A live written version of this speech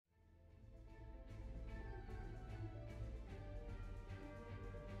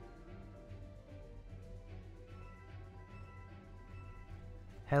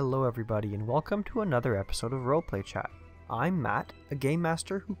Hello everybody and welcome to another episode of Roleplay Chat. I'm Matt, a game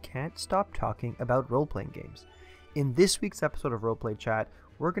master who can't stop talking about role-playing games. In this week's episode of Roleplay Chat,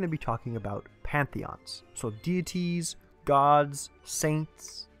 we're going to be talking about pantheons. So deities, gods,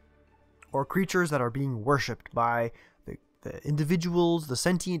 saints, or creatures that are being worshipped by the individuals, the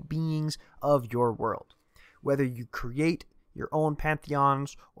sentient beings of your world. Whether you create your own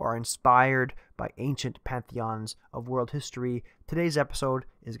pantheons or are inspired by ancient pantheons of world history, today's episode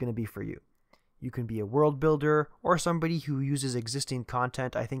is going to be for you. You can be a world builder or somebody who uses existing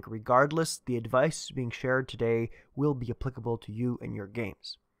content. I think regardless, the advice being shared today will be applicable to you and your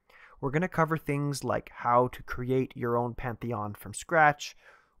games. We're going to cover things like how to create your own pantheon from scratch,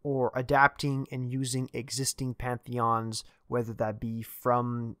 or adapting and using existing pantheons, whether that be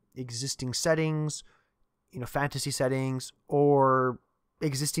from existing settings, fantasy settings, or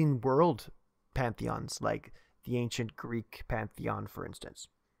existing world pantheons like the ancient Greek pantheon, for instance.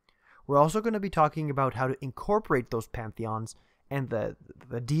 We're also going to be talking about how to incorporate those pantheons and the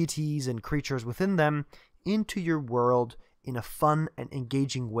deities and creatures within them into your world in a fun and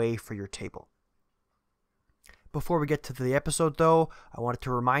engaging way for your table. Before we get to the episode though, I wanted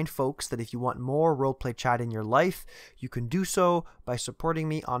to remind folks that if you want more roleplay chat in your life, you can do so by supporting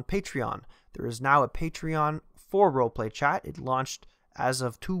me on Patreon. There is now a Patreon for roleplay chat. It launched as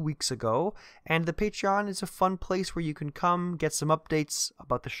of 2 weeks ago, and the Patreon is a fun place where you can come get some updates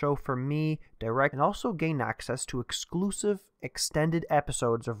about the show from me direct, and also gain access to exclusive extended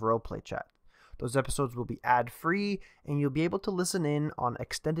episodes of roleplay chat. Those episodes will be ad-free, and you'll be able to listen in on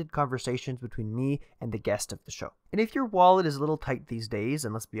extended conversations between me and the guest of the show. And if your wallet is a little tight these days,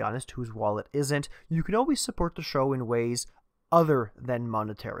 and let's be honest, whose wallet isn't, you can always support the show in ways other than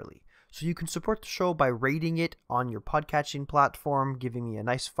monetarily. So you can support the show by rating it on your podcatching platform, giving me a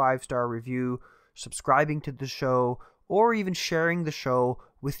nice 5-star review, subscribing to the show, or even sharing the show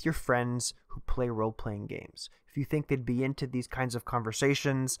with your friends who play role-playing games. If you think they'd be into these kinds of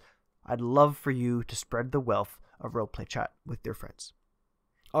conversations, I'd love for you to spread the wealth of roleplay chat with your friends.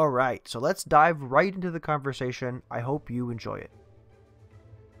 Alright, so let's dive right into the conversation. I hope you enjoy it.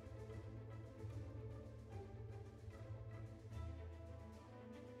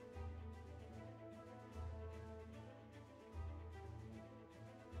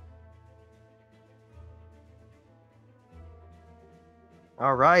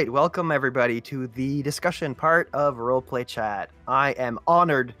 Alright, welcome everybody to the discussion part of Roleplay Chat. I am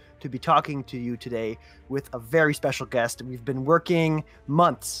honored to be talking to you today with a very special guest. We've been working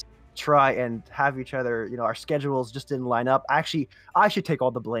months to try and have each other, our schedules just didn't line up. Actually, I should take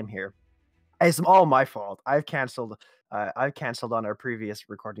all the blame here. It's all my fault. I've canceled on our previous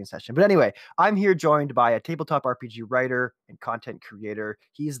recording session. But anyway, I'm here joined by a tabletop RPG writer and content creator.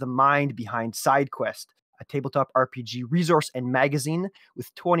 He's the mind behind SideQuest, a tabletop RPG resource and magazine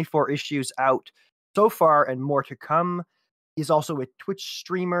with 24 issues out so far and more to come. He's also a Twitch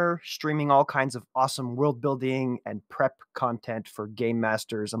streamer, streaming all kinds of awesome world building and prep content for game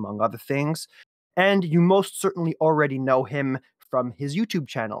masters, among other things. And you most certainly already know him from his YouTube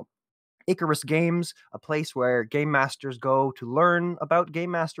channel, Icarus Games, a place where game masters go to learn about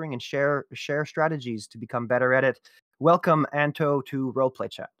game mastering and share strategies to become better at it. Welcome, Anto, to Roleplay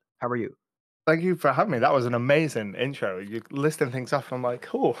Chat. How are you? Thank you for having me. That was an amazing intro. You're listing things off. I'm like,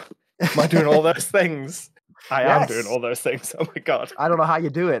 oh, am I doing all those things? I am doing all those things. Oh my God. I don't know how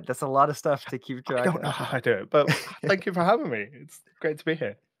you do it. That's a lot of stuff to keep track of. I don't know how I do it, but thank you for having me. It's great to be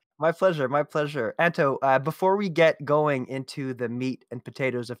here. My pleasure. My pleasure. Anto, before we get going into the meat and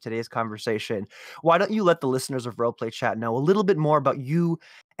potatoes of today's conversation, why don't you let the listeners of Roleplay Chat know a little bit more about you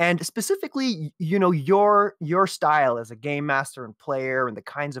and specifically, your style as a game master and player and the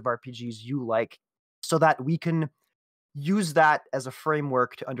kinds of RPGs you like, so that we can use that as a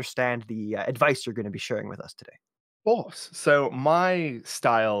framework to understand the advice you're going to be sharing with us today. Of course. So my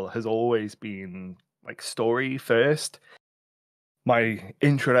style has always been like story first. My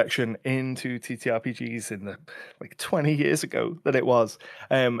introduction into TTRPGs in the 20 years ago that it was,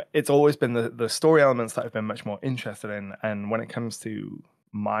 it's always been the story elements that I've been much more interested in. And when it comes to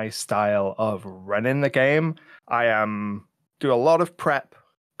my style of running the game, I do a lot of prep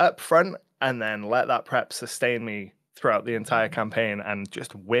up front and then let that prep sustain me throughout the entire campaign and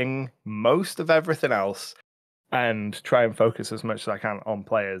just wing most of everything else and try and focus as much as I can on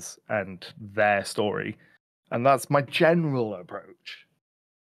players and their story. And that's my general approach.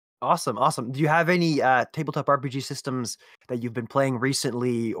 Awesome. Do you have any tabletop RPG systems that you've been playing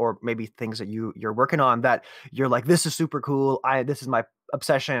recently, or maybe things that you're working on that you're like, this is super cool, this is my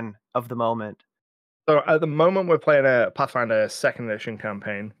obsession of the moment? So at the moment, we're playing a Pathfinder Second Edition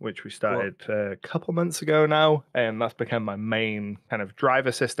campaign, which we Cool. started a couple months ago now, and that's become my main kind of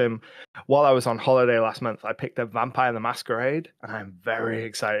driver system. While I was on holiday last month, I picked up Vampire the Masquerade, and I'm very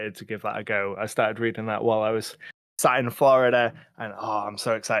excited to give that a go. I started reading that while I was sat in Florida, and I'm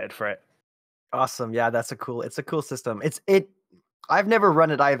so excited for it. Awesome. Yeah, it's a cool system. I've never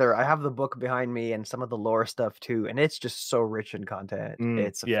run it either. I have the book behind me and some of the lore stuff too, and it's just so rich in content.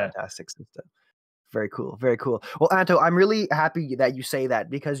 It's a Yeah. fantastic system. Very cool. Very cool. Well, Anto, I'm really happy that you say that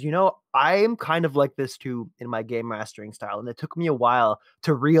because I'm kind of like this too in my game mastering style, and it took me a while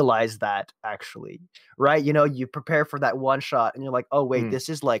to realize that actually, right? You prepare for that one shot, and you're like, oh wait, Mm. this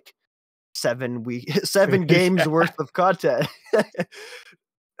is like 7 games Yeah. worth of content.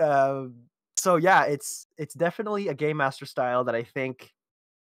 um, so yeah, it's definitely a game master style that I think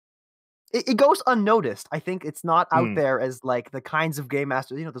it goes unnoticed. I think it's not out Mm. there as like the kinds of game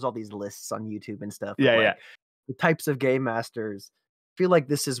masters. There's all these lists on YouTube and stuff of Yeah, yeah. like the types of game masters. I feel like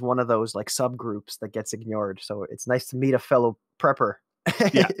this is one of those like subgroups that gets ignored. So it's nice to meet a fellow prepper.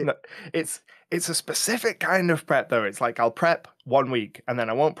 Yeah, no, it's a specific kind of prep though. It's like I'll prep 1 week and then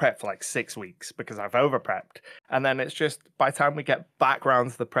I won't prep for like 6 weeks because I've over prepped. And then it's just by the time we get back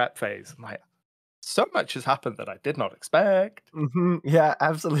round to the prep phase, I'm like, so much has happened that I did not expect. Yeah,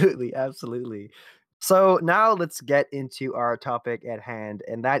 absolutely, absolutely. So now let's get into our topic at hand,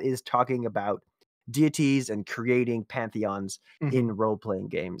 and that is talking about deities and creating pantheons in Hmm. role playing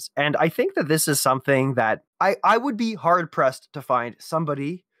games. And I think that this is something that I would be hard pressed to find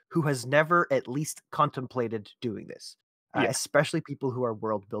somebody who has never at least contemplated doing this, Yeah. especially people who are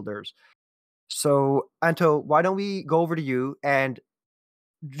world builders. So, Anto, why don't we go over to you and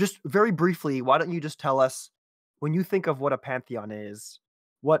just very briefly, why don't you just tell us when you think of what a pantheon is,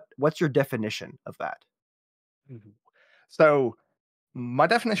 what's your definition of that? Mhm. So my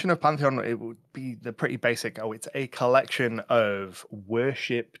definition of Pantheon, it would be the pretty basic. Oh, it's a collection of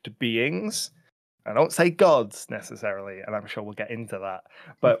worshipped beings. I don't say gods necessarily, and I'm sure we'll get into that,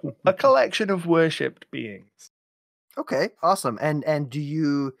 but a collection of worshipped beings. Okay, awesome. And do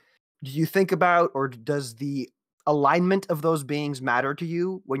you think about or does the alignment of those beings matter to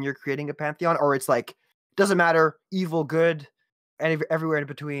you when you're creating a pantheon, or it's like doesn't matter, evil, good, and everywhere in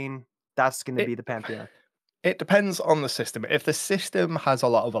between, that's going to It be the pantheon. it depends on the system. If the system has a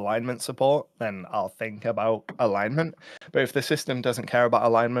lot of alignment support, then I'll think about alignment. But if the system doesn't care about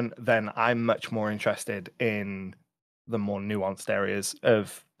alignment, then I'm much more interested in the more nuanced areas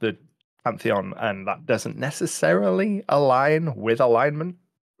of the Pantheon, and that doesn't necessarily align with alignment.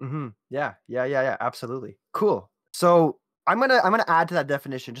 Yeah, yeah, yeah, yeah. Absolutely. Cool. So I'm gonna add to that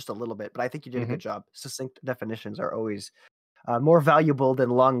definition just a little bit, but I think you did a Hmm. good job. Succinct definitions are always more valuable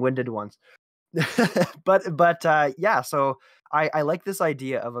than long-winded ones. But yeah. So I like this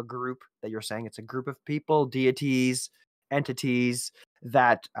idea of a group that you're saying. It's a group of people, deities, entities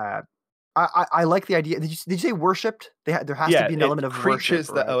that I like the idea. Did you say worshipped? There has to Yeah, be an it's element of worship, creatures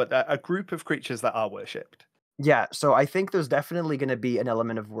that right? are a group of creatures that are worshipped. Yeah. So I think there's definitely going to be an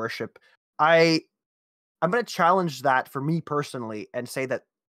element of worship. I I'm gonna challenge that for me personally and say that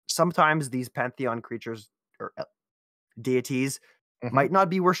sometimes these pantheon creatures or deities Hmm. might not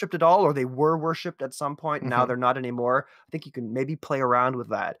be worshipped at all, or they were worshipped at some point. Now Hmm. they're not anymore. I think you can maybe play around with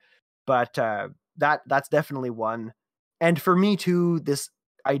that, but that's definitely one. And for me too, this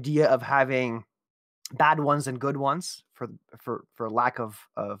idea of having bad ones and good ones for lack of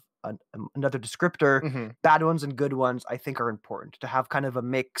another descriptor, Hmm. bad ones and good ones, I think are important to have kind of a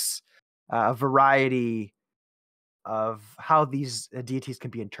mix, a variety of how these deities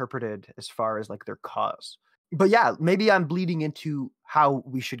can be interpreted as far as like their cause. But yeah, maybe I'm bleeding into how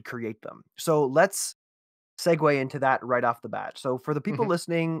we should create them. So let's segue into that right off the bat. So for the people Hmm.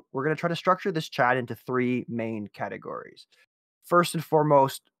 listening, we're going to try to structure this chat into three main categories. First and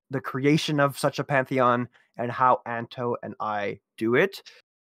foremost, the creation of such a pantheon and how Anto and I do it.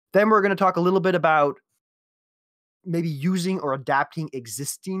 Then we're going to talk a little bit about maybe using or adapting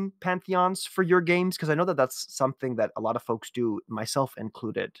existing pantheons for your games because I know that that's something that a lot of folks do, myself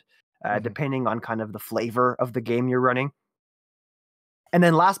included, Hmm. depending on kind of the flavor of the game you're running. And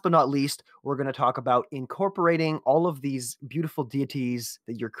then last but not least, we're going to talk about incorporating all of these beautiful deities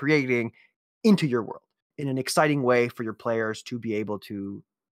that you're creating into your world in an exciting way for your players to be able to,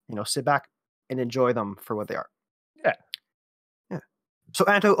 sit back and enjoy them for what they are. Yeah. Yeah. So,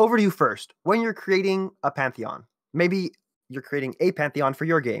 Anto, over to you first. When you're creating a pantheon, maybe you're creating a pantheon for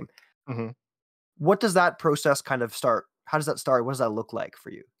your game, Hmm. what does that process kind of start? How does that start? What does that look like for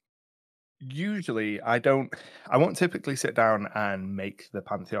you? Usually, I won't typically sit down and make the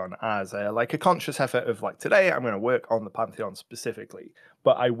Pantheon as a conscious effort of like today I'm going to work on the Pantheon specifically,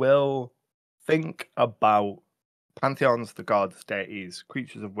 but I will think about pantheons, the gods, deities,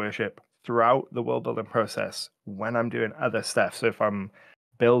 creatures of worship throughout the world building process when I'm doing other stuff. So if I'm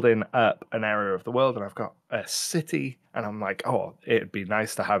building up an area of the world and I've got a city and I'm like, oh, it'd be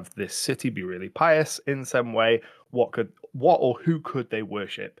nice to have this city be really pious in some way. What or who could they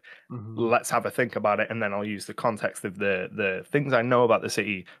worship? Mhm. Let's have a think about it, and then I'll use the context of the things I know about the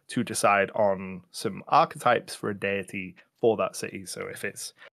city to decide on some archetypes for a deity for that city. So if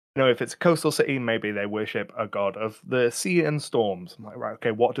it's a coastal city, maybe they worship a god of the sea and storms. I'm like, right,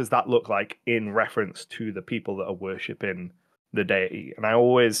 okay, what does that look like in reference to the people that are worshiping the deity? And I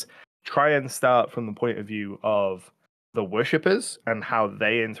always try and start from the point of view of the worshippers and how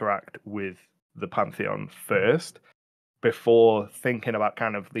they interact with the pantheon first, before thinking about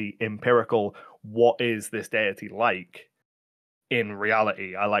kind of the empirical, what is this deity like in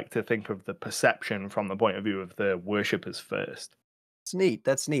reality. I like to think of the perception from the point of view of the worshippers first. It's neat.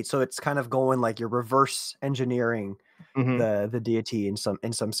 That's neat. So it's kind of going like you're reverse engineering Hmm. the deity in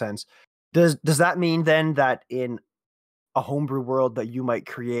some sense. Does that mean then that in a homebrew world that you might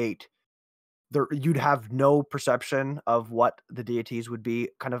create, there you'd have no perception of what the deities would be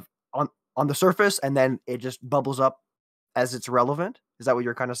kind of on the surface, and then it just bubbles up as it's relevant? Is that what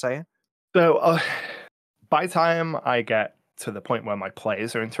you're kind of saying? So by time I get to the point where my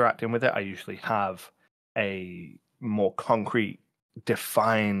players are interacting with it, I usually have a more concrete,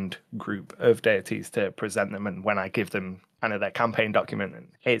 defined group of deities to present them. And when I give them kind of their campaign document and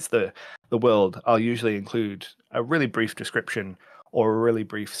here's the world, I'll usually include a really brief description or a really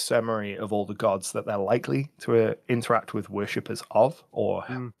brief summary of all the gods that they're likely to interact with worshippers of, or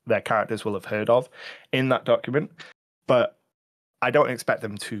Mm, their characters will have heard of in that document. But I don't expect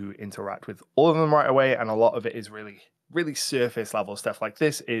them to interact with all of them right away, and a lot of it is really, really surface level stuff. Like,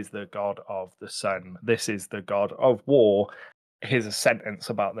 this is the god of the sun, this is the god of war. Here's a sentence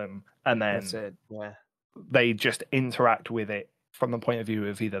about them, and that's then it. Yeah. they just interact with it from the point of view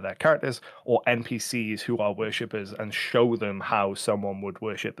of either their characters or NPCs who are worshippers, and show them how someone would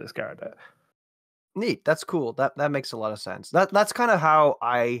worship this character. Neat. That's cool. That makes a lot of sense. That's kind of how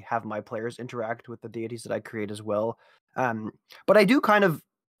I have my players interact with the deities that I create as well. But I do kind of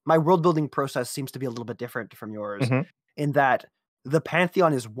my world building process seems to be a little bit different from yours Hmm. in that the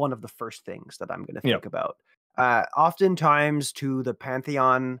pantheon is one of the first things that I'm going to Yeah. think about. Oftentimes, to the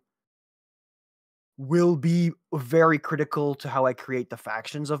pantheon will be very critical to how I create the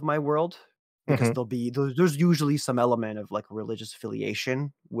factions of my world because Hmm. there's usually some element of like religious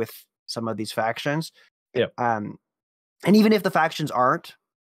affiliation with some of these factions. Yeah. Um, and even if the factions aren't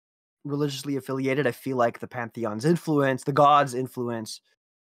religiously affiliated, I feel like the pantheon's influence, the gods' influence,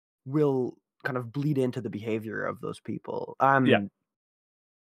 will kind of bleed into the behavior of those people. Yeah.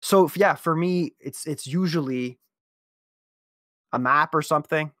 So yeah, for me, it's usually a map or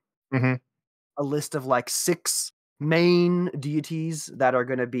something, Hmm. a list of like 6 main deities that are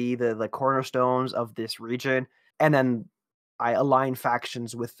gonna be the cornerstones of this region, and then I align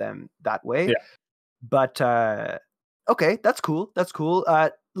factions with them that way. Yeah. But, okay, that's cool, that's cool.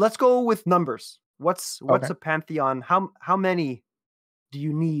 Let's go with numbers. What's Okay. a pantheon? How many do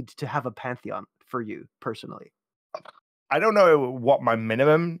you need to have a pantheon for you personally? I don't know what my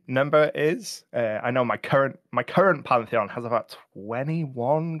minimum number is. I know my current pantheon has about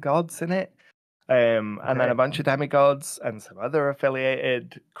 21 gods in it, and then a Okay. bunch of demigods and some other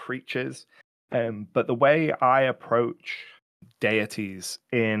affiliated creatures. But the way I approach deities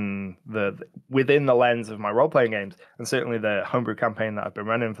in the within the lens of my role playing games, and certainly the homebrew campaign that I've been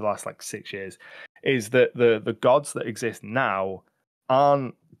running for the last like 6 years, is that the gods that exist now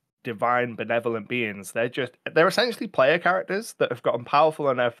aren't divine benevolent beings. They're essentially player characters that have gotten powerful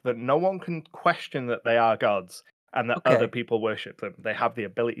enough that no one can question that they are gods and that other Okay. people worship them. They have the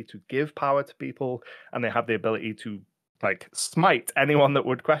ability to give power to people, and they have the ability to like smite anyone that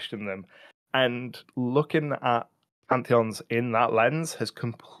would question them. And looking at pantheons in that lens has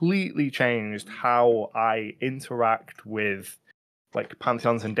completely changed how I interact with like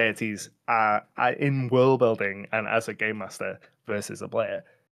pantheons and deities in world building and as a game master versus a player.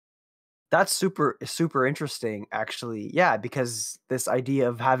 That's super interesting, actually. Yeah, because this idea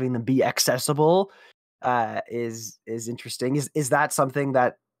of having them be accessible, is interesting. Is that something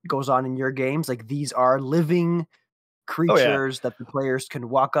that goes on in your games? Like, these are living Oh yeah. creatures that the players can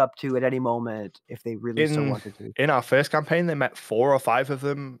walk up to at any moment if they really so in wanted to. in our first campaign, they met 4 or 5 of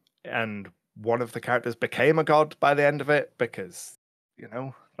them, and one of the characters became a god by the end of it, because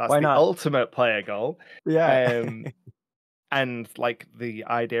that's Why the not? ultimate player goal. Yeah. um and like the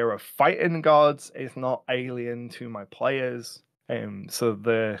idea of fighting gods is not alien to my players. So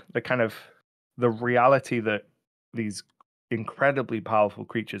the kind of the reality that these incredibly powerful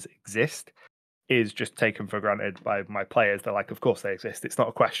creatures exist is just taken for granted by my players. They're like, of course they exist. It's not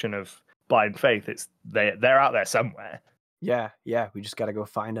a question of blind faith. It's they're out there somewhere. Yeah, yeah. We just got to go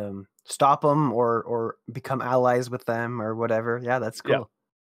find them, stop them, or become allies with them, or whatever. Yeah, that's Yeah. cool.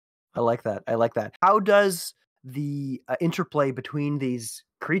 I like that. I like that. How does the interplay between these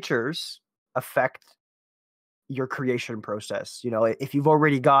creatures affect your creation process? You know, if you've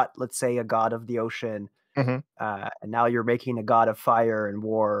already got, let's say, a god of the ocean, hmm and now you're making a god of fire and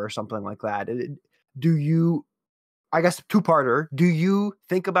war or something like that, do you? I guess two-parter. Do you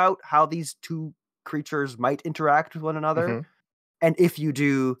think about how these two creatures might interact with one another? hmm And if you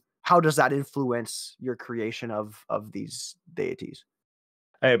do, how does that influence your creation of these deities?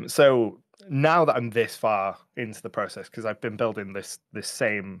 So now that I'm this far into the process, because I've been building this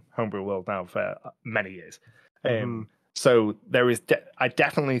same homebrew world now for many years, Hmm. so there is I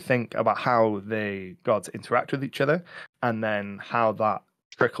definitely think about how the gods interact with each other, and then how that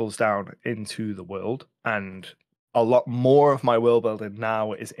trickles down into the world. And a lot more of my world building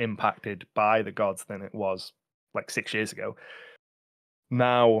now is impacted by the gods than it was like 6 years ago.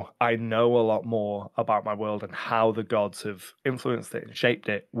 Now I know a lot more about my world and how the gods have influenced it and shaped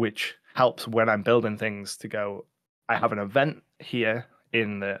it, which helps when I'm building things to go, I have an event here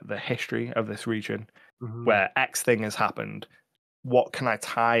in the history of this region Hmm. where X thing has happened. What can I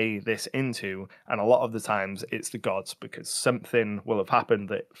tie this into? And a lot of the times it's the gods, because something will have happened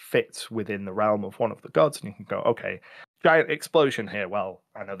that fits within the realm of one of the gods. And you can go, okay, giant explosion here. Well,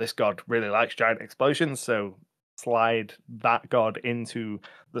 I know this god really likes giant explosions, so slide that god into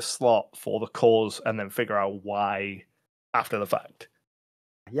the slot for the cause and then figure out why after the fact.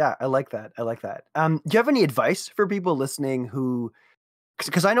 Yeah, I like that. I like that. Do you have any advice for people listening who,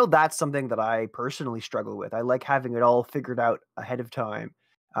 because I know that's something that I personally struggle with. I like having it all figured out ahead of time,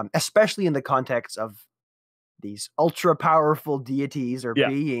 especially in the context of these ultra powerful deities or Yeah.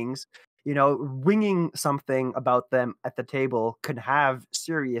 beings. You know, winging something about them at the table can have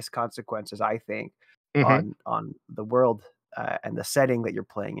serious consequences, I think, hmm on the world and the setting that you're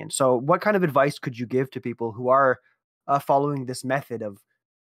playing in. So, what kind of advice could you give to people who are following this method of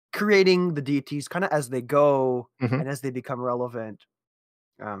creating the deities kind of as they go hmm and as they become relevant?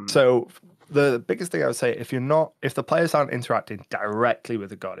 Um, So the biggest thing I would say, if the players aren't interacting directly with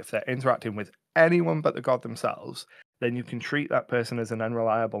the god, if they're interacting with anyone but the god themselves, then you can treat that person as an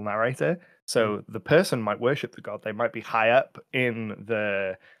unreliable narrator. mm, So the person might worship the god, they might be high up in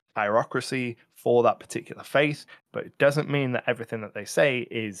the hierarchy for that particular faith, but it doesn't mean that everything that they say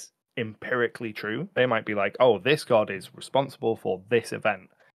is empirically true. They might be like, oh, this god is responsible for this event.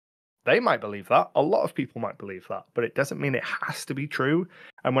 They might believe that. A lot of people might believe that, but it doesn't mean it has to be true.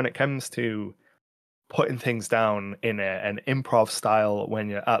 And when it comes to putting things down in an improv style when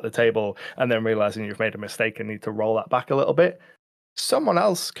you're at the table and then realizing you've made a mistake and need to roll that back a little bit, someone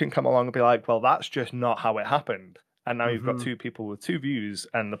else can come along and be like, well, that's just not how it happened. And now you've got mhm. two people with two views,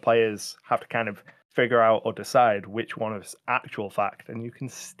 and the players have to kind of figure out or decide which one is actual fact, and you can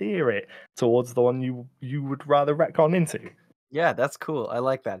steer it towards the one you would rather retcon into. Yeah, that's cool. I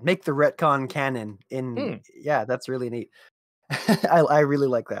like that. Make the retcon canon in. Hmm. Yeah, that's really neat. I really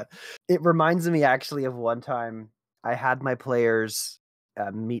like that. It reminds me actually of one time I had my players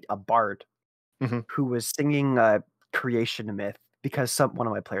meet a bard hmm who was singing a creation myth because one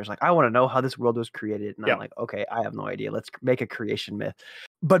of my players like, I want to know how this world was created, and I'm Yeah. like, okay, I have no idea. Let's make a creation myth.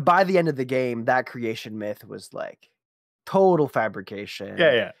 But by the end of the game, that creation myth was like total Yeah. fabrication.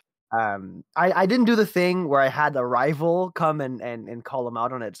 Yeah. I didn't do the thing where I had a rival come and call him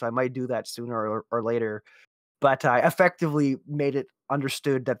out on it, so I might do that sooner or later. But I effectively made it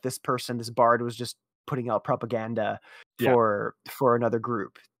understood that this person, this bard, was just putting out propaganda Yeah. for another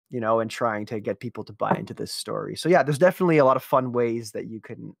group, you know, and trying to get people to buy into this story. So yeah, there's definitely a lot of fun ways that you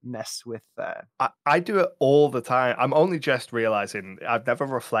can mess with. I do it all the time. I'm only just realizing I've never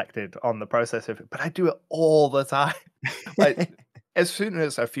reflected on the process of it, but I do it all the time. Like, as soon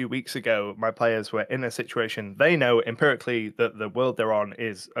as a few weeks ago, my players were in a situation, they know empirically that the world they're on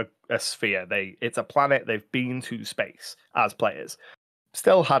is a sphere. It's a planet. They've been to space as players.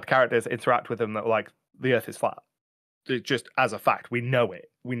 Still had characters interact with them that were like, the Earth is flat. Just as a fact, we know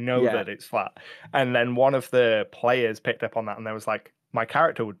it. We know Yeah, that it's flat. And then one of the players picked up on that, and there was like, my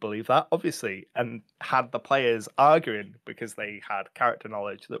character would believe that, obviously, and had the players arguing because they had character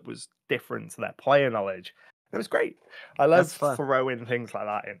knowledge that was different to their player knowledge. It was great. I love that's fun. throwing things like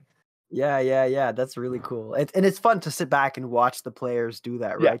that in. Yeah, yeah, yeah. That's really cool. And it's fun to sit back and watch the players do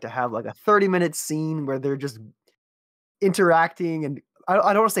that, Yeah, right? To have like a 30-minute scene where they're just interacting and I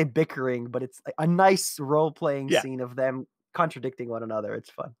don't want to say bickering, but it's a nice role playing yeah. scene of them contradicting one another. It's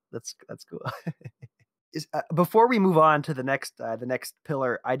fun. That's cool. before we move on to the next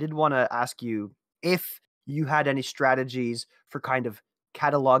pillar, I did want to ask you if you had any strategies for kind of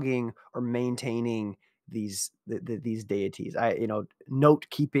cataloging or maintaining these deities. Note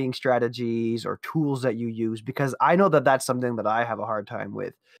keeping strategies or tools that you use, because I know that that's something that I have a hard time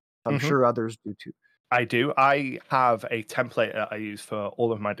with. I'm Hmm. sure others do too. I do. I have a template that I use for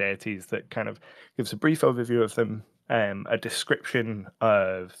all of my deities that kind of gives a brief overview of them, a description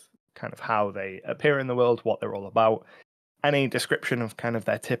of kind of how they appear in the world, what they're all about, any description of kind of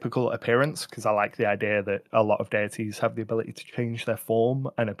their typical appearance, because I like the idea that a lot of deities have the ability to change their form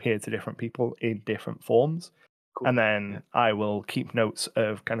and appear to different people in different forms. Cool. And then I will keep notes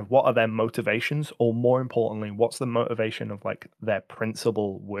of kind of what are their motivations, or more importantly, what's the motivation of like their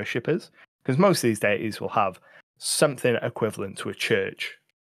principal worshippers. Because most of these deities will have something equivalent to a church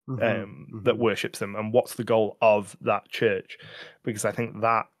that worships them, and what's the goal of that church. Because I think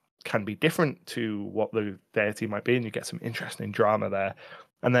that can be different to what the deity might be, and you get some interesting drama there.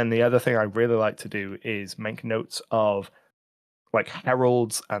 And then the other thing I really like to do is make notes of like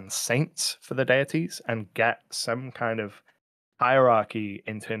heralds and saints for the deities, and get some kind of hierarchy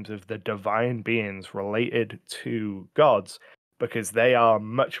in terms of the divine beings related to gods, because they are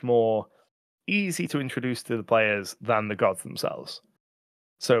much more easy to introduce to the players than the gods themselves.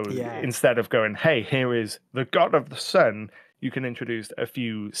 So instead of going, hey, here is the god of the sun, you can introduce a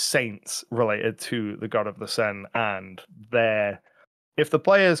few saints related to the god of the sun, and if the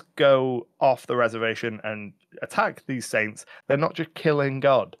players go off the reservation and attack these saints, they're not just killing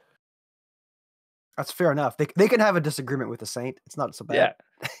God. That's fair enough. They can have a disagreement with the saint. It's not so bad.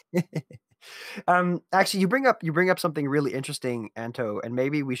 Yeah. Actually, you bring up something really interesting, Anto, and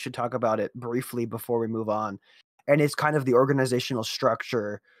maybe we should talk about it briefly before we move on. And it's kind of the organizational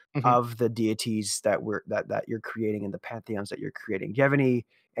structure of the deities that you're creating, and the pantheons that you're creating. Do you have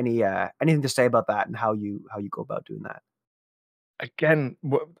anything to say about that, and how you go about doing that? Again,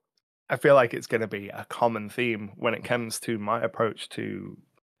 I feel like it's going to be a common theme when it comes to my approach to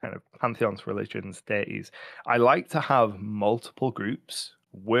kind of pantheons, religions, deities. I like to have multiple groups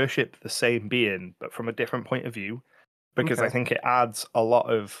worship the same being, but from a different point of view, because I think it adds a lot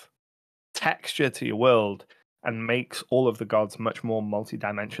of texture to your world and makes all of the gods much more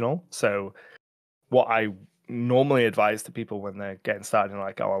multidimensional. So what I normally advise to people when they're getting started and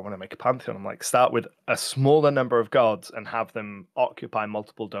like, oh, I want to make a pantheon, I'm like, start with a smaller number of gods and have them occupy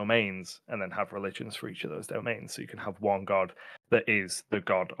multiple domains, and then have religions for each of those domains. So you can have one god that is the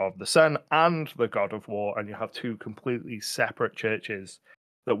god of the sun and the god of war, and you have two completely separate churches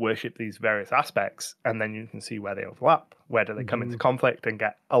that worship these various aspects, and then you can see where they overlap, where do they come into conflict, and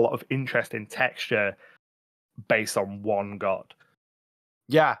get a lot of interesting texture based on one god.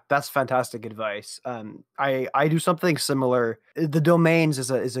 Yeah, that's fantastic advice. I do something similar. The domains is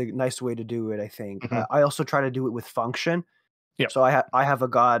a nice way to do it, I think. I also try to do it with function. Yeah. So I have a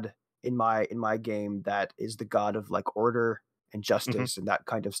god in my game that is the god of like order and justice and that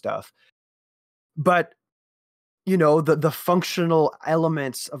kind of stuff. But the functional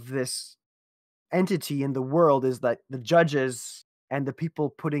elements of this entity in the world is that the judges and the people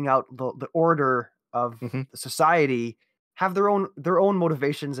putting out the order of the society have their own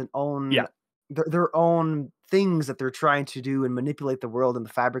motivations and their own things that they're trying to do and manipulate the world and the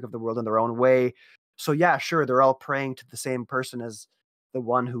fabric of the world in their own way. So yeah, sure, they're all praying to the same person as the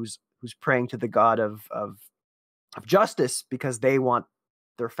one who's praying to the god of justice, because they want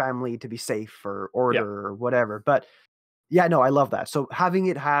their family to be safe or order or whatever. But yeah, no, I love that. So having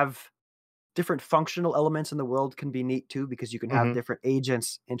it have different functional elements in the world can be neat too, because you can have different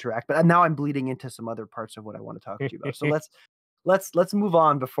agents interact. But now I'm bleeding into some other parts of what I want to talk to you about. So let's move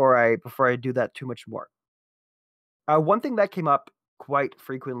on before I do that too much more. One thing that came up quite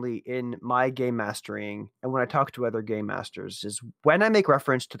frequently in my game mastering, and when I talk to other game masters, is when I make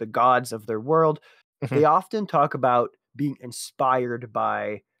reference to the gods of their world, they often talk about being inspired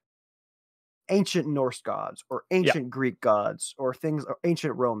by ancient Norse gods or ancient Greek gods or things, or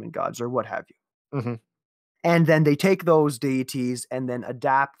ancient Roman gods or what have you. And then they take those deities and then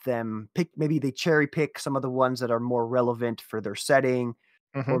adapt them. Maybe they cherry pick some of the ones that are more relevant for their setting,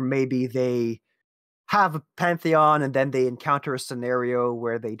 or maybe they have a pantheon and then they encounter a scenario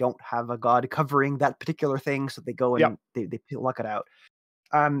where they don't have a god covering that particular thing, so they go and they pluck it out.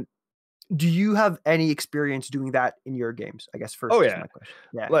 Do you have any experience doing that in your games? I guess first is my question.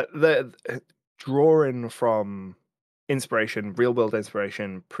 Yeah. The drawing from inspiration, real world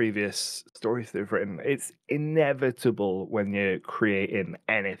inspiration, previous stories they've written, it's inevitable when you're creating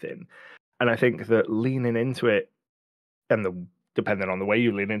anything. And I think that leaning into it, and depending on the way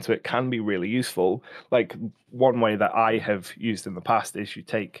you lean into it, can be really useful. Like one way that I have used in the past is you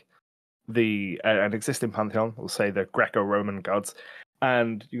take an existing pantheon, we'll say the Greco-Roman gods,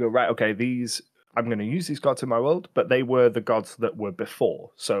 and you go, right, okay, I'm going to use these gods in my world, but they were the gods that were before.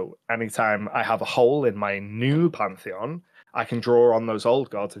 So anytime I have a hole in my new pantheon, I can draw on those old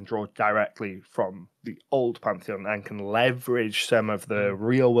gods and draw directly from the old pantheon and can leverage some of the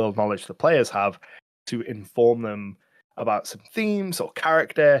real world knowledge the players have to inform them about some themes or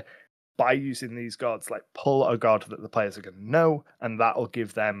character by using these gods. Like, pull a god that the players are going to know, and that'll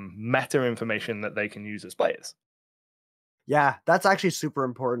give them meta information that they can use as players. Yeah, that's actually super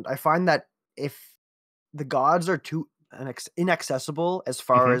important. I find that if the gods are too inaccessible as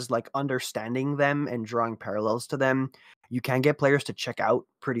far as like understanding them and drawing parallels to them, you can get players to check out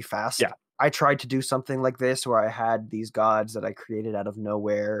pretty fast. Yeah. I tried to do something like this where I had these gods that I created out of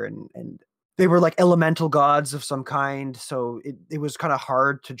nowhere, and they were like elemental gods of some kind. So it was kind of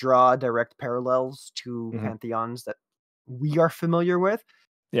hard to draw direct parallels to pantheons that we are familiar with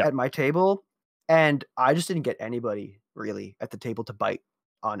at my table. And I just didn't get anybody really at the table to bite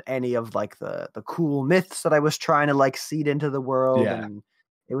on any of like the cool myths that I was trying to like seed into the world. Yeah. And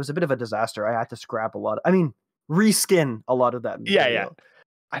it was a bit of a disaster. I had to scrap reskin a lot of that material. Yeah.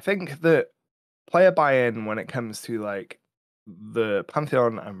 I think that player buy-in when it comes to like the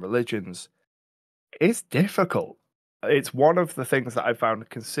pantheon and religions is difficult. It's one of the things that I found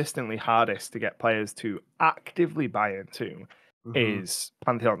consistently hardest to get players to actively buy into is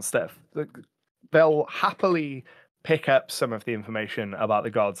pantheon stuff. They'll happily pick up some of the information about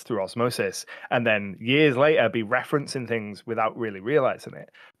the gods through osmosis and then years later be referencing things without really realizing it.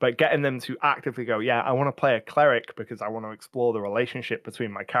 But getting them to actively go, yeah, I want to play a cleric because I want to explore the relationship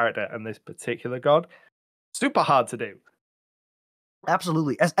between my character and this particular god, super hard to do.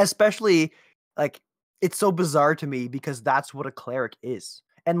 Absolutely. Especially, like, it's so bizarre to me because that's what a cleric is.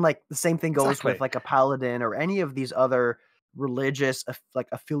 And like the same thing goes with like a paladin or any of these other religious like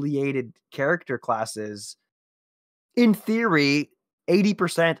affiliated character classes. In theory,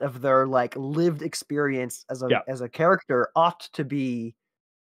 80% of their like lived experience as a character ought to be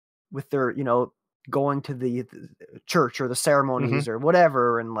with their, going to the church or the ceremonies or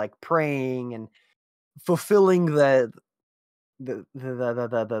whatever, and like praying and fulfilling the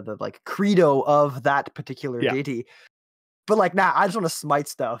like credo of that particular deity. But like, nah, I just want to smite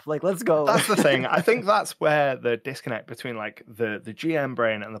stuff. Like, let's go. That's the thing. I think that's where the disconnect between like the GM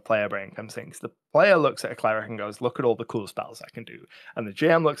brain and the player brain comes in. Because the player looks at a cleric and goes, look at all the cool spells I can do. And the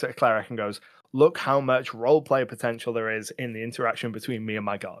GM looks at a cleric and goes, look how much roleplay potential there is in the interaction between me and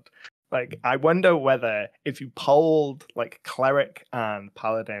my god. Like, I wonder whether if you polled like cleric and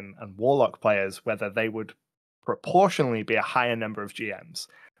paladin and warlock players, whether they would proportionally be a higher number of GMs.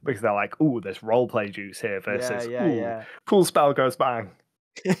 Because they're like, ooh, there's roleplay juice here versus cool spell goes bang.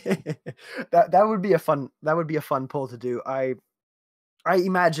 that would be a fun poll to do. I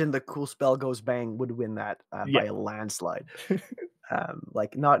imagine the cool spell goes bang would win that by a landslide.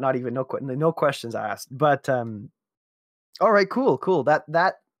 Like not even no questions asked. But all right, cool.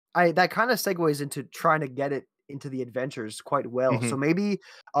 That kind of segues into trying to get it into the adventures quite well. So maybe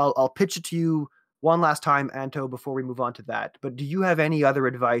I'll pitch it to you one last time, Anto, before we move on to that. But do you have any other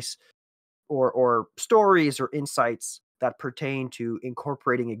advice or stories or insights that pertain to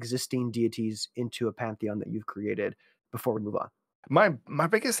incorporating existing deities into a pantheon that you've created before we move on? My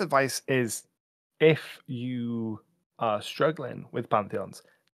biggest advice is, if you are struggling with pantheons,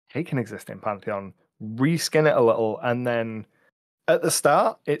 take an existing pantheon, reskin it a little, and then at the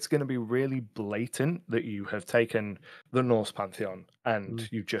start, it's going to be really blatant that you have taken the Norse pantheon and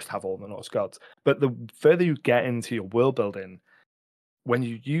you just have all the Norse gods. But the further you get into your world building, when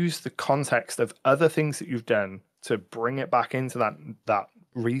you use the context of other things that you've done to bring it back into that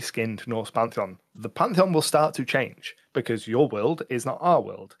reskinned Norse pantheon, the pantheon will start to change because your world is not our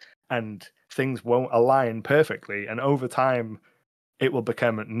world and things won't align perfectly. And over time, it will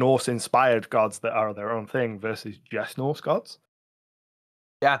become Norse-inspired gods that are their own thing versus just Norse gods.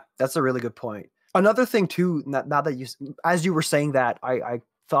 Yeah, that's a really good point. Another thing too, now that as you were saying that, I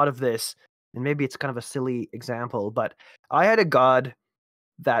thought of this, and maybe it's kind of a silly example, but I had a god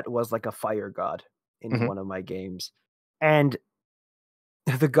that was like a fire god in one of my games. And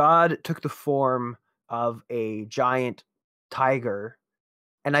the god took the form of a giant tiger.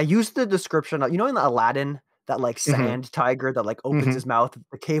 And I used the description of, in Aladdin, that like sand tiger that like opens his mouth,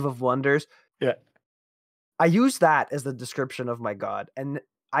 the Cave of Wonders. Yeah. I used that as the description of my god. And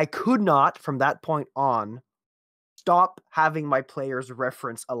I could not, from that point on, stop having my players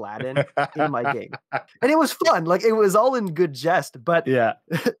reference Aladdin in my game. And it was fun. Like, it was all in good jest. But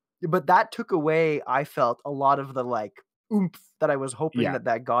but that took away, I felt, a lot of the like oomph that I was hoping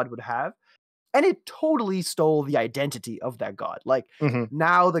that god would have. And it totally stole the identity of that god. Like Hmm.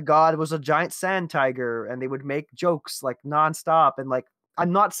 now the god was a giant sand tiger and they would make jokes like nonstop. And like,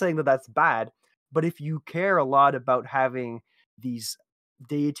 I'm not saying that that's bad, but if you care a lot about having these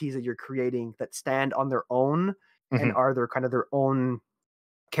deities that you're creating that stand on their own and Hmm. are their kind of their own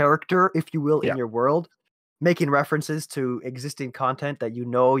character, if you will, in Yeah. your world, making references to existing content that you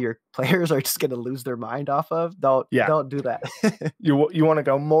know your players are just going to lose their mind off of, Yeah. don't do that. You want to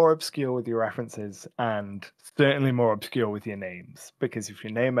go more obscure with your references and certainly more obscure with your names, because if you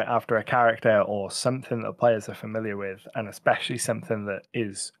name it after a character or something that players are familiar with, and especially something that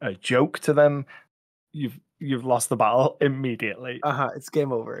is a joke to them, you've lost the battle immediately. It's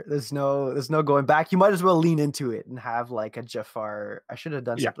game over. There's no going back. You might as well lean into it and have like a Jafar. I should have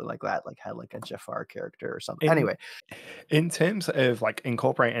done Yeah. something like that, like had like a Jafar character or something. In Anyway, in terms of like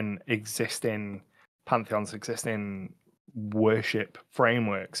incorporating existing pantheons, existing worship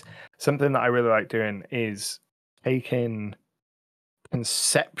frameworks, something that I really like doing is taking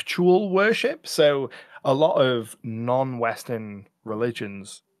conceptual worship. So a lot of non-Western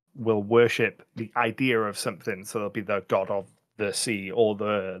religions will worship the idea of something. So they'll be the god of the sea or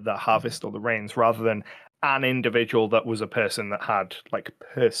the harvest or the rains, rather than an individual that was a person that had like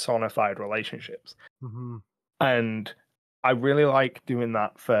personified relationships. mhm. And I really like doing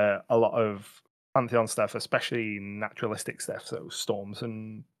that for a lot of Pantheon stuff, especially naturalistic stuff, so storms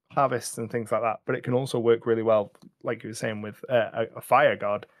and harvests and things like that. But it can also work really well, like you were saying, with a fire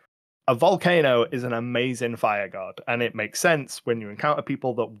god. A volcano is an amazing fire god, and it makes sense when you encounter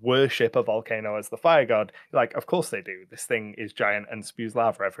people that worship a volcano as the fire god. You're like, of course they do. This thing is giant and spews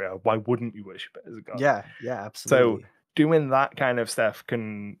lava everywhere. Why wouldn't you worship it as a god? Yeah, So absolutely. doing that kind of stuff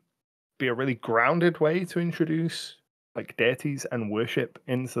can be a really grounded way to introduce like deities and worship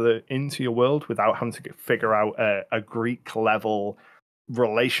into your world without having to figure out a Greek level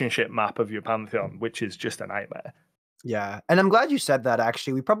relationship map of your pantheon, which is just a nightmare. Yeah, and I'm glad you said that.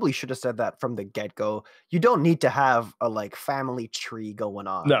 Actually, we probably should have said that from the get go. You don't need to have a like family tree going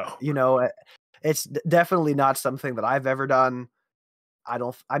on. No. You know, it's definitely not something that I've ever done. I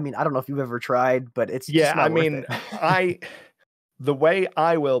mean, I don't know if you've ever tried, but it's Yeah, just I not worth mean, it. the way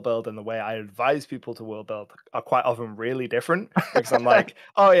I will build and the way I advise people to will build are quite often really different, because I'm like,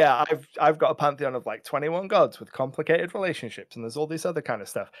 oh yeah, I've got a pantheon of like 21 gods with complicated relationships and there's all this other kind of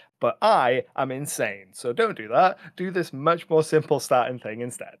stuff. But I am insane. So don't do that. Do this much more simple starting thing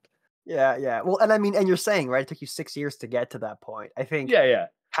instead. Yeah. Well, and I mean, and you're saying, right, it took you 6 years to get to that point. I think Yeah, yeah.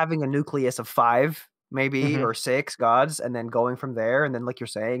 having a nucleus of 5 maybe Hmm. or 6 gods and then going from there and then like you're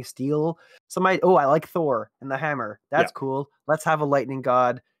saying, steal somebody. Oh, I like Thor and the hammer. Yeah. That's cool. Let's have a lightning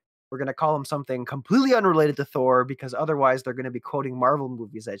god. We're going to call him something completely unrelated to Thor because otherwise they're going to be quoting Marvel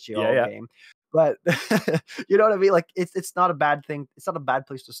movies at you Yeah, all yeah. game. But you know what I mean? Like it's not a bad thing. It's not a bad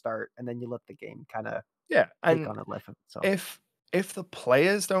place to start and then you let the game kind of Yeah. take And on a life of itself. if the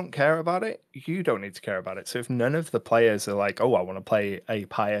players don't care about it, you don't need to care about it. So if none of the players are like, "Oh, I want to play a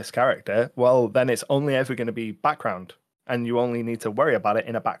pious character," well, then it's only ever going to be background, and you only need to worry about it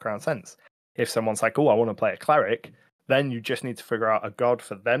in a background sense. If someone's like, "Oh, I want to play a cleric," then you just need to figure out a god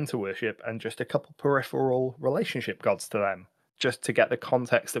for them to worship and just a couple peripheral relationship gods to them, just to get the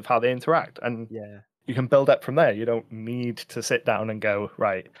context of how they interact, and Yeah. you can build up from there. You don't need to sit down and go,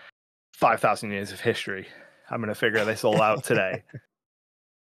 right, 5,000 years of history. I'm going to figure this all out today.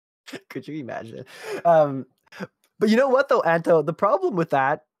 Could you imagine? Um, but you know what though, Anto? The problem with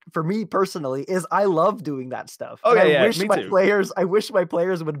that, for me personally, is I love doing that stuff, Oh and yeah, yeah, me too. I wish my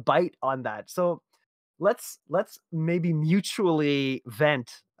players would bite on that. So let's maybe mutually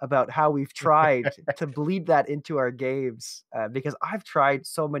vent about how we've tried to bleed that into our games, because I've tried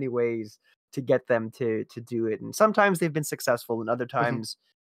so many ways to get them to do it, and sometimes they've been successful, and other Mhm. times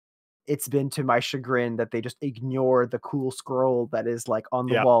it's been to my chagrin that they just ignore the cool scroll that is like on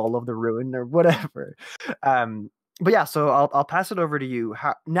the Yeah. wall of the ruin or whatever. Um, but yeah, so I'll pass it over to you.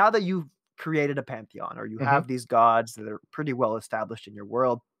 Now that you've created a pantheon or you Mhm. have these gods that are pretty well established in your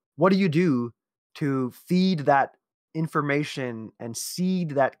world, what do you do to feed that information and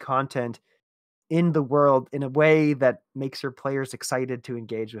seed that content in the world in a way that makes your players excited to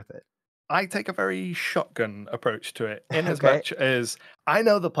engage with it? I take a very shotgun approach to it, in as Okay. much as I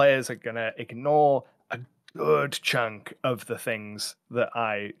know the players are going to ignore a good chunk of the things that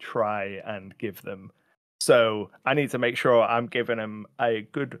I try and give them. So I need to make sure I'm giving them a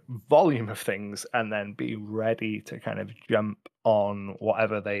good volume of things and then be ready to kind of jump on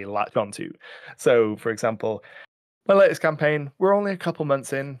whatever they latch onto. So, for example, my latest campaign, we're only a couple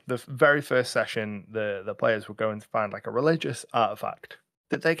months in. The very first session, the players were going to find like a religious artifact.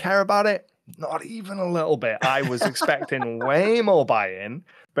 Did they care about it? Not even a little bit. I was expecting way more buy-in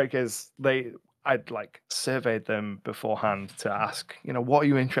because I'd like surveyed them beforehand to ask, what are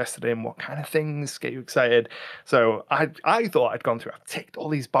you interested in? What kind of things get you excited? So I thought I'd gone through, I've ticked all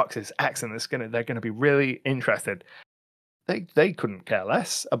these boxes. Excellent. They're gonna be really interested. They couldn't care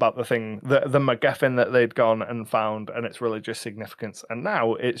less about the thing, the MacGuffin that they'd gone and found and its religious significance. And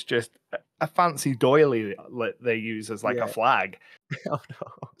now it's just a fancy doily that they use as like a flag. Oh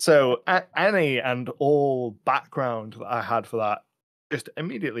no. So any and all background that I had for that just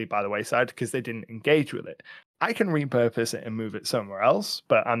immediately by the wayside because they didn't engage with it. I can repurpose it and move it somewhere else,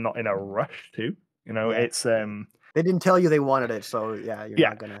 but I'm not in a rush to. It's they didn't tell you they wanted it, so you're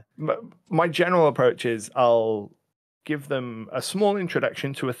not gonna. My general approach is I'll give them a small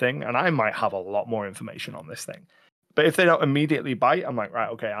introduction to a thing, and I might have a lot more information on this thing. But if they don't immediately bite, I'm like, right,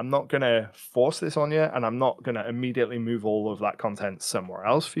 okay, I'm not going to force this on you, and I'm not going to immediately move all of that content somewhere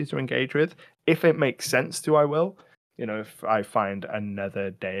else for you to engage with. If it makes sense to, I will. If I find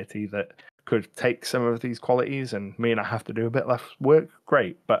another deity that could take some of these qualities and mean I have to do a bit less work,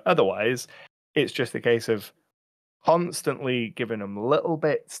 great. But otherwise, it's just a case of constantly giving them little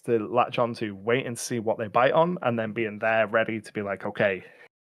bits to latch onto, wait and see what they bite on, and then being there ready to be like, okay,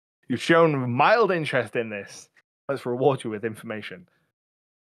 you've shown mild interest in this. Let's reward you with information.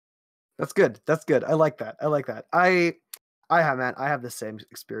 That's good. I like that. I have the same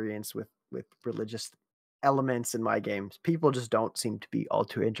experience with religious elements in my games. People just don't seem to be all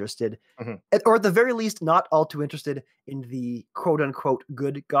too interested, or at the very least, not all too interested in the quote unquote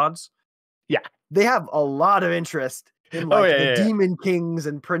good gods. Yeah, they have a lot of interest in demon kings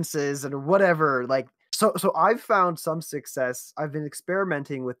and princes and whatever. Like, so I've found some success. I've been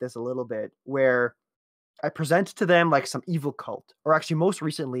experimenting with this a little bit, where I present to them like some evil cult, or actually, most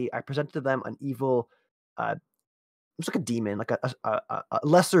recently, I presented to them an evil. It's like a demon, like a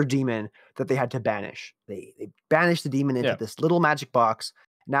lesser demon that they had to banish. They banished the demon into this little magic box.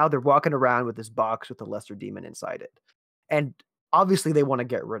 Now they're walking around with this box with a lesser demon inside it, and obviously they want to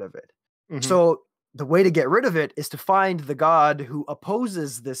get rid of it. So the way to get rid of it is to find the god who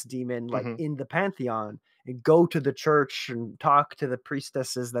opposes this demon, like in the Pantheon, and go to the church and talk to the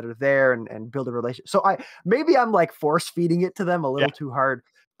priestesses that are there and build a relationship. So I'm like force feeding it to them a little too hard,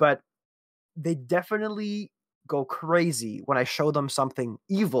 but they definitely go crazy when I show them something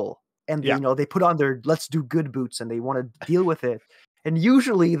evil, and they put on their let's do good boots and they want to deal with it. And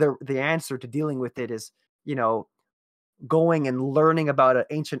usually the answer to dealing with it is, going and learning about an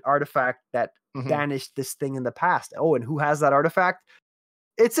ancient artifact that banished this thing in the past. Oh, and who has that artifact?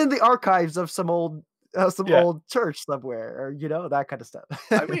 It's in the archives of some old church somewhere, or that kind of stuff.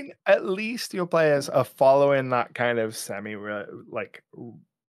 I mean, at least your players are following that kind of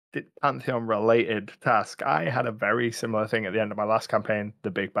Pantheon related task. I had a very similar thing at the end of my last campaign.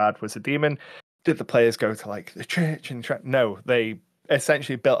 The big bad was a demon. Did the players go to like the church and no, they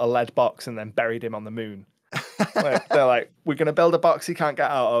essentially built a lead box and then buried him on the moon. They're like, we're going to build a box he can't get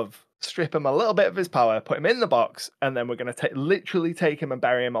out of, strip him a little bit of his power, put him in the box, and then we're going to literally take him and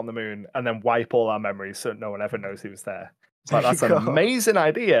bury him on the moon, and then wipe all our memories so no one ever knows he was there. So that's an amazing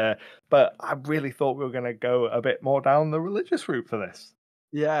idea, but I really thought we were going to go a bit more down the religious route for this.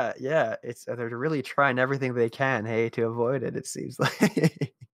 Yeah, they're really trying everything they can, to avoid it. It seems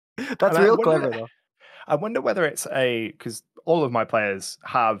like that's real clever, though. I wonder whether it's because all of my players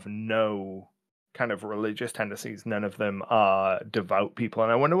have no kind of religious tendencies. None of them are devout people,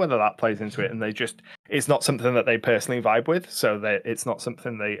 and I wonder whether that plays into it. And it's not something that they personally vibe with, so that it's not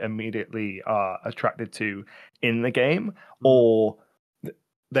something they immediately are attracted to in the game, or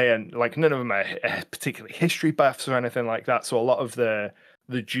they are like none of them are particularly history buffs or anything like that. So a lot of the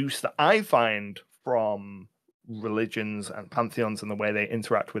juice that I find from religions and pantheons and the way they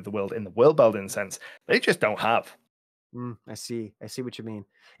interact with the world in the world building sense, they just don't have. I see what you mean.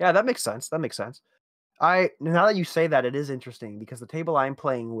 Yeah, that makes sense. Now that you say that, it is interesting because the table I'm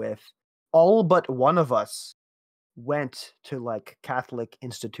playing with, all but one of us went to like Catholic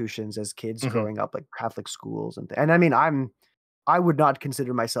institutions as kids growing up, like Catholic schools, and I mean, I would not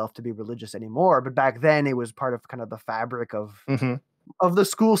consider myself to be religious anymore, but back then it was part of kind of the fabric of the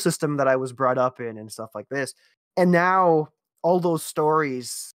school system that I was brought up in and stuff like this. And now all those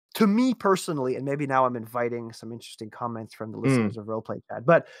stories, to me personally, and maybe now I'm inviting some interesting comments from the listeners of Roleplay Chat,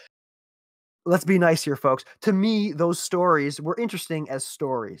 but let's be nice here, folks. To me, those stories were interesting as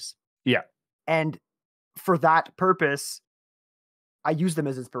stories. Yeah. And for that purpose, I use them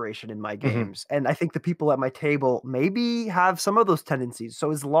as inspiration in my games. And I think the people at my table maybe have some of those tendencies.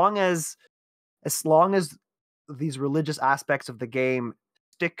 So as long as these religious aspects of the game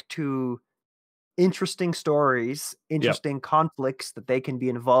stick to interesting stories, interesting conflicts that they can be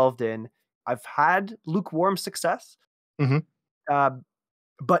involved in, I've had lukewarm success. Hmm. Uh,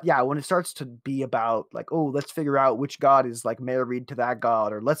 but yeah, when it starts to be about like, oh, let's figure out which god is like married to that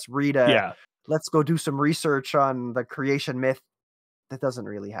god, or Yeah, let's go do some research on the creation myth. That doesn't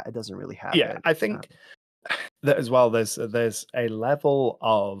really it doesn't really yeah. happen. I think that as well. There's a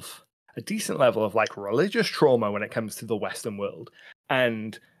decent level of like religious trauma when it comes to the Western world,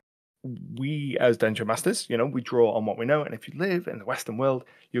 and we as dungeon masters, we draw on what we know. And if you live in the Western world,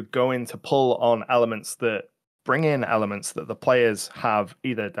 you're going to pull on elements that bring in elements that the players have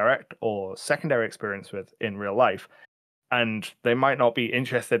either direct or secondary experience with in real life. And they might not be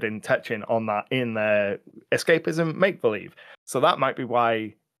interested in touching on that in their escapism make believe. So that might be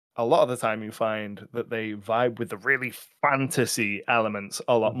why a lot of the time you find that they vibe with the really fantasy elements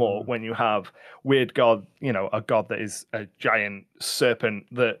a lot more when you have weird god, a god that is a giant serpent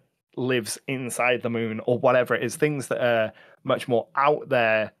that lives inside the moon or whatever it is, things that are much more out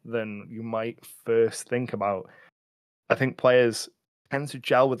there than you might first think about. I think players tend to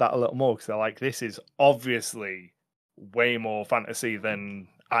gel with that a little more because they're like, this is obviously way more fantasy than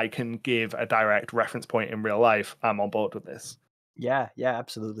I can give a direct reference point in real life. I'm on board with this. Yeah, yeah,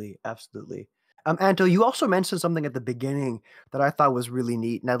 absolutely, absolutely. Anto, you also mentioned something at the beginning that I thought was really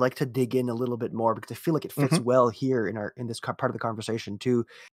neat, and I'd like to dig in a little bit more because I feel like it fits Hmm. well here in this part of the conversation too.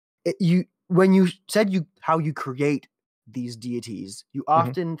 When you said how you create these deities, you Hmm.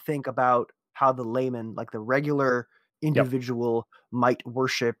 often think about how the layman, like the regular Yep. individual, might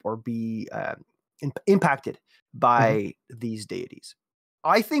worship or be impacted Hmm. by these deities.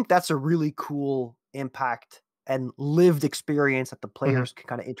 I think that's a really cool impact and lived experience that the Hmm. players can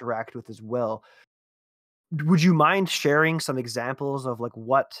kind of interact with as well. Would you mind sharing some examples of like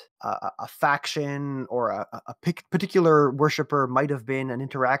what a faction or particular worshiper might have been an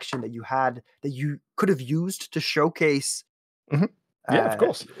interaction that you had that you could have used to showcase Hmm. Yeah, of uh,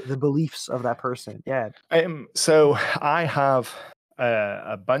 course. the beliefs of that person? Yeah. So I have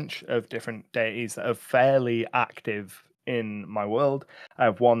a bunch of different deities that are fairly active in my world. I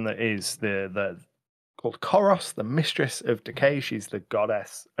have one that is the called Koros, the Mistress of Decay. She's the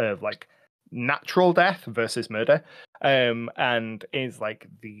goddess of like natural death versus murder, and is like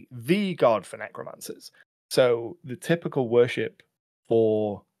the god for necromancers. So the typical worship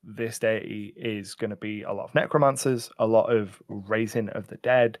for this deity is going to be a lot of necromancers, a lot of raising of the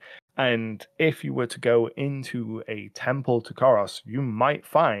dead. And if you were to go into a temple to Koros, you might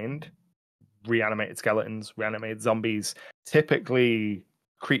find reanimated skeletons, reanimated zombies, typically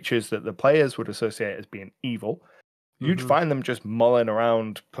creatures that the players would associate as being evil. You'd Hmm. find them just mulling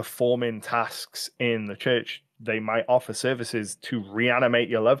around performing tasks in the church. They might offer services to reanimate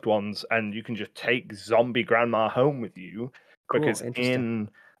your loved ones, and you can just take zombie grandma home with you Cool. because Interesting. in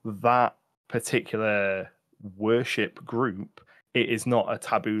that particular worship group, it is not a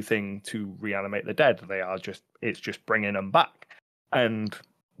taboo thing to reanimate the dead. It's just bringing them back. And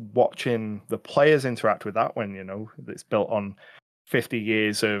watching the players interact with that when, it's built on 50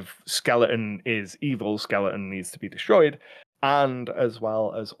 years of skeleton is evil, skeleton needs to be destroyed, and as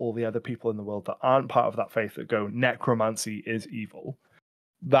well as all the other people in the world that aren't part of that faith that go, necromancy is evil.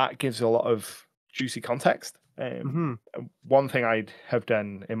 That gives a lot of juicy context. Hmm. One thing I'd have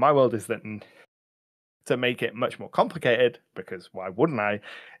done in my world is that to make it much more complicated, because why wouldn't I,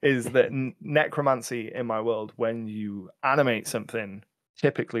 is that necromancy in my world, when you animate something,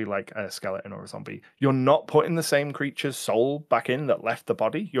 typically like a skeleton or a zombie, you're not putting the same creature's soul back in that left the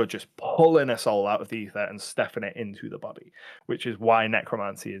body. You're just pulling a soul out of the ether and stuffing it into the body, which is why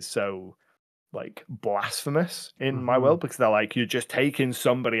necromancy is so like blasphemous in my Hmm. world, because they're like, you're just taking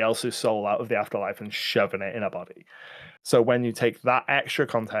somebody else's soul out of the afterlife and shoving it in a body. So when you take that extra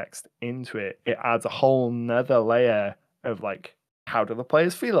context into it, it adds a whole nother layer of like, how do the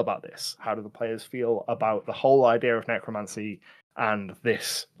players feel about this? How do the players feel about the whole idea of necromancy and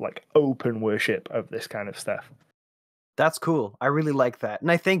this like open worship of this kind of stuff? That's cool. I really like that.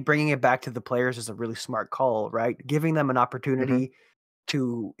 And I think bringing it back to the players is a really smart call, right? Giving them an Hmm. opportunity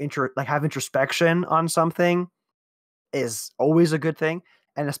to have introspection on something is always a good thing.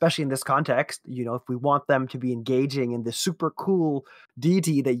 And especially in this context, if we want them to be engaging in this super cool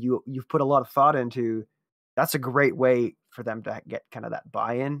deity that you've put a lot of thought into, that's a great way for them to get kind of that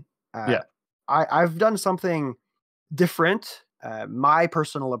buy-in. Uh, Yeah. I've done something different. My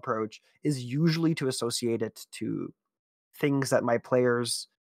personal approach is usually to associate it to things that my players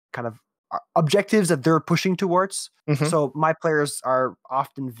kind of objectives that they're pushing towards. Hmm. So my players are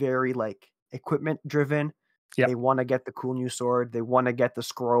often very like equipment driven. Yeah. They want to get the cool new sword. They want to get the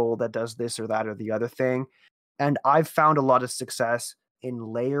scroll that does this or that or the other thing. And I've found a lot of success in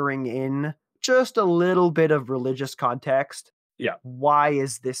layering in just a little bit of religious context. Yeah. Why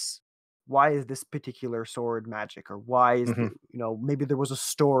is this why is this particular sword magic, or why is Hmm. maybe there was a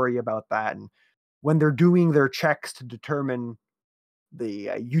story about that. And when they're doing their checks to determine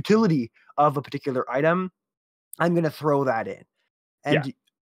the utility of a particular item, I'm going to throw that in. Yeah. And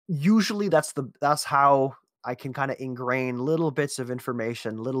usually that's how I can kind of ingrain little bits of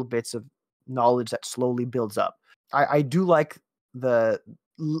information, little bits of knowledge that slowly builds up. I do like the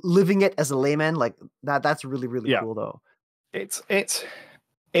living it as a layman, like that. That's really, really Yeah. cool though.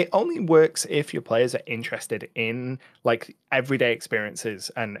 It only works if your players are interested in like everyday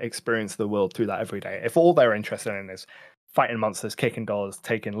experiences and experience the world through that every day. If all they're interested in is fighting monsters, kicking doors,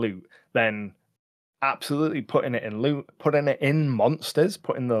 taking loot, then absolutely putting it in loot, putting it in monsters,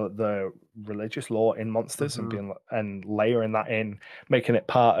 putting the religious lore in monsters and Hmm. and layering that in, making it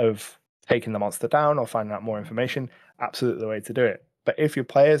part of taking the monster down or finding out more information, absolutely the way to do it. But if your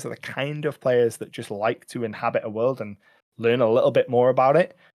players are the kind of players that just like to inhabit a world and learn a little bit more about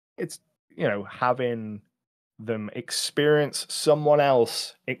it, it's having them experience someone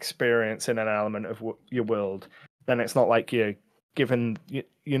else experiencing an element of your world. Then it's not like you're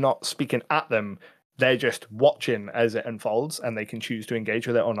not speaking at them, they're just watching as it unfolds and they can choose to engage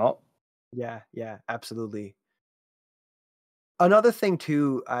with it or not. Yeah, yeah, absolutely. Another thing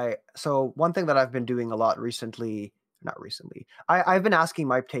too, so one thing that I've been doing a lot recently, not recently, I've been asking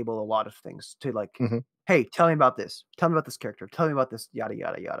my table a lot of things to like, Hmm. hey, tell me about this, tell me about this character, tell me about this, yada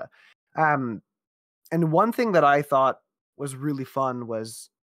yada yada. Um, and one thing that I thought was really fun was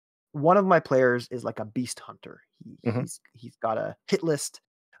one of my players is like a beast hunter. Hmm. He's got a hit list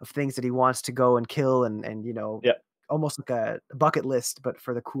of things that he wants to go and kill, and Yeah. almost like a bucket list, but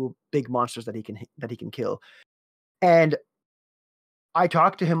for the cool big monsters that he can kill. And I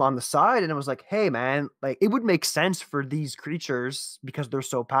talked to him on the side and I was like, "Hey man, like it would make sense for these creatures because they're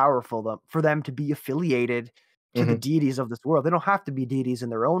so powerful for them to be affiliated to the Hmm. deities of this world. They don't have to be deities in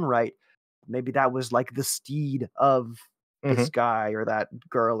their own right. Maybe that was like the steed of this Hmm. guy or that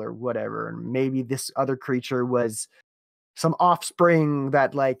girl or whatever. And maybe this other creature was some offspring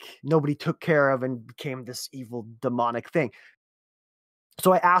that like nobody took care of and became this evil demonic thing."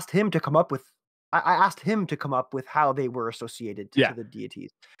 So I asked him to come up with how they were associated to Yeah. the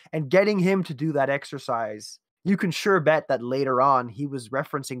deities. And getting him to do that exercise, you can sure bet that later on he was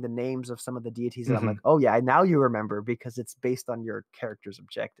referencing the names of some of the deities, and I'm Hmm. like, "Oh yeah, now you remember because it's based on your character's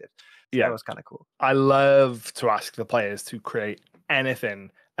objective." So that Yeah. was kind of cool. I love to ask the players to create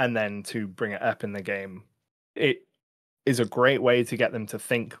anything and then to bring it up in the game. It is a great way to get them to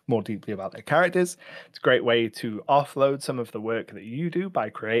think more deeply about their characters. It's a great way to offload some of the work that you do by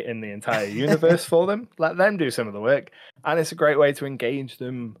creating the entire universe for them. Let them do some of the work. And it's a great way to engage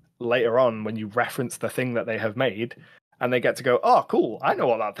them later on when you reference the thing that they have made and they get to go, oh, cool, I know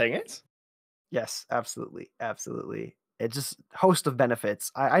what that thing is. Yes, absolutely, absolutely. It just host of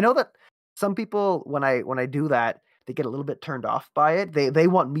benefits. I know that some people when I do that, they get a little bit turned off by it. They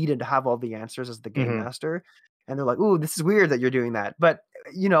want me to have all the answers as the game Hmm. master, and they're like, "Ooh, this is weird that you're doing that." But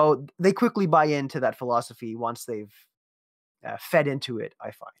they quickly buy into that philosophy once they've fed into it,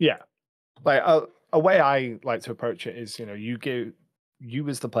 I find. Yeah. Like a way I like to approach it is, you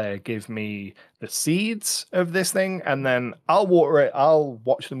as the player give me the seeds of this thing, and then I'll water it, I'll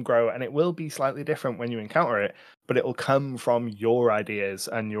watch them grow, and it will be slightly different when you encounter it, but it'll come from your ideas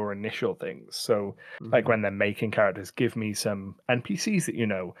and your initial things. So, like Mhm. when they're making characters, give me some NPCs that you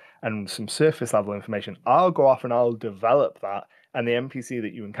know and some surface level information. I'll go off and I'll develop that, and the NPC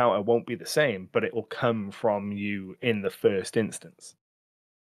that you encounter won't be the same, but it will come from you in the first instance.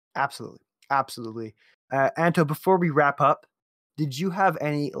 Absolutely, absolutely. Anto, before we wrap up, did you have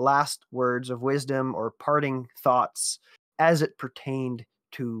any last words of wisdom or parting thoughts as it pertained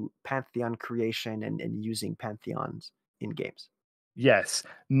to Pantheon creation and using Pantheons in games? Yes.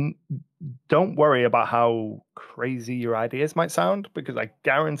 Don't worry about how crazy your ideas might sound, because I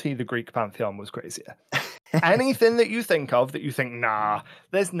guarantee the Greek pantheon was crazier. Anything that you think of that you think, nah,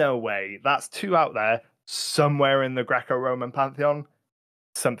 there's no way, that's too out there, somewhere in the Greco Roman pantheon,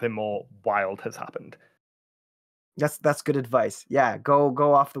 something more wild has happened. That's good advice. Yeah, go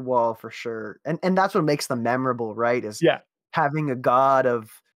off the wall for sure. And that's what makes them memorable, right? Is Yeah. having a god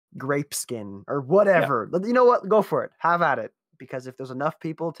of grape skin or Yeah. whatever. You know what? Go for it. Have at it. Because if there's enough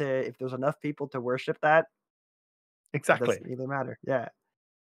people to worship that, it Exactly. doesn't really matter. Yeah.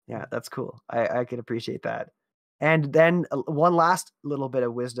 Yeah, that's cool. I can appreciate that. And then one last little bit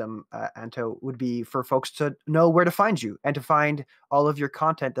of wisdom, Anto, would be for folks to know where to find you and to find all of your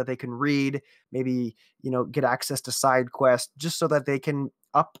content that they can read, maybe, get access to side quests just so that they can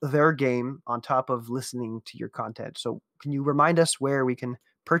up their game on top of listening to your content. So can you remind us where we can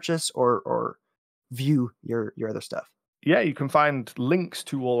purchase or view your other stuff? yeah, you can find links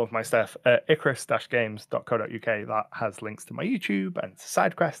to all of my stuff at icarus-games.co.uk. That has links to my YouTube and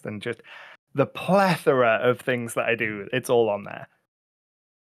SideQuest and just the plethora of things that I do. It's all on there.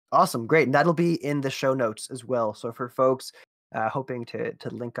 Awesome, great, and that'll be in the show notes as well. So for folks hoping to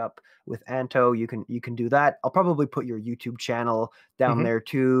link up with Anto, you can do that. I'll probably put your YouTube channel down there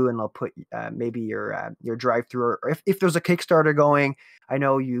too, and I'll put maybe your drive-through, or if there's a Kickstarter going. I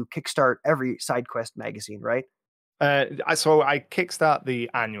know you kickstart every SideQuest magazine, right? So I kickstart the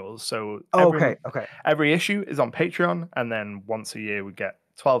annuals. So okay. Every issue is on Patreon, and then once a year we get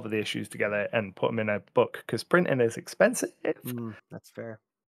 12 of the issues together and put them in a book because printing is expensive. That's fair.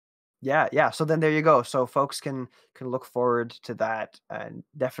 Yeah. So then there you go. So folks can look forward to that, and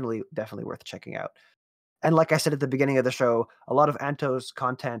definitely worth checking out. And like I said at the beginning of the show, a lot of Anto's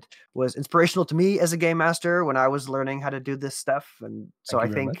content was inspirational to me as a game master when I was learning how to do this stuff. And so I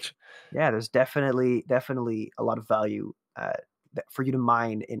think, yeah, there's definitely a lot of value for you to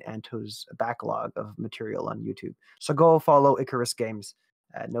mine in Anto's backlog of material on YouTube. So go follow Icarus Games.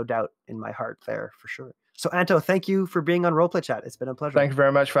 No doubt in my heart there for sure. So Anto, thank you for being on Roleplay Chat. It's been a pleasure. Thank you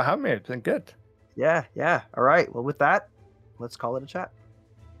very much for having me. It's been good. Yeah. All right. Well, with that, let's call it a chat.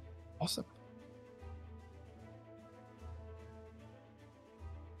 Awesome.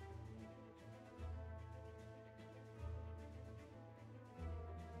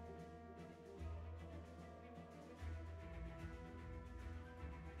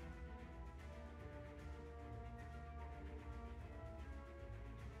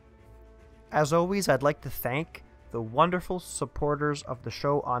 As always, I'd like to thank the wonderful supporters of the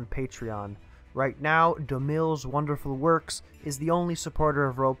show on Patreon. Right now, Domil's Wonderful Works is the only supporter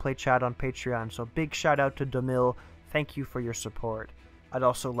of Roleplay Chat on Patreon, so big shout out to Domil. Thank you for your support. I'd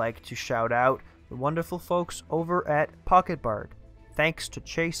also like to shout out the wonderful folks over at Pocket Bard. Thanks to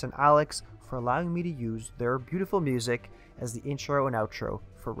Chase and Alex for allowing me to use their beautiful music as the intro and outro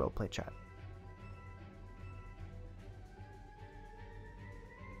for Roleplay Chat.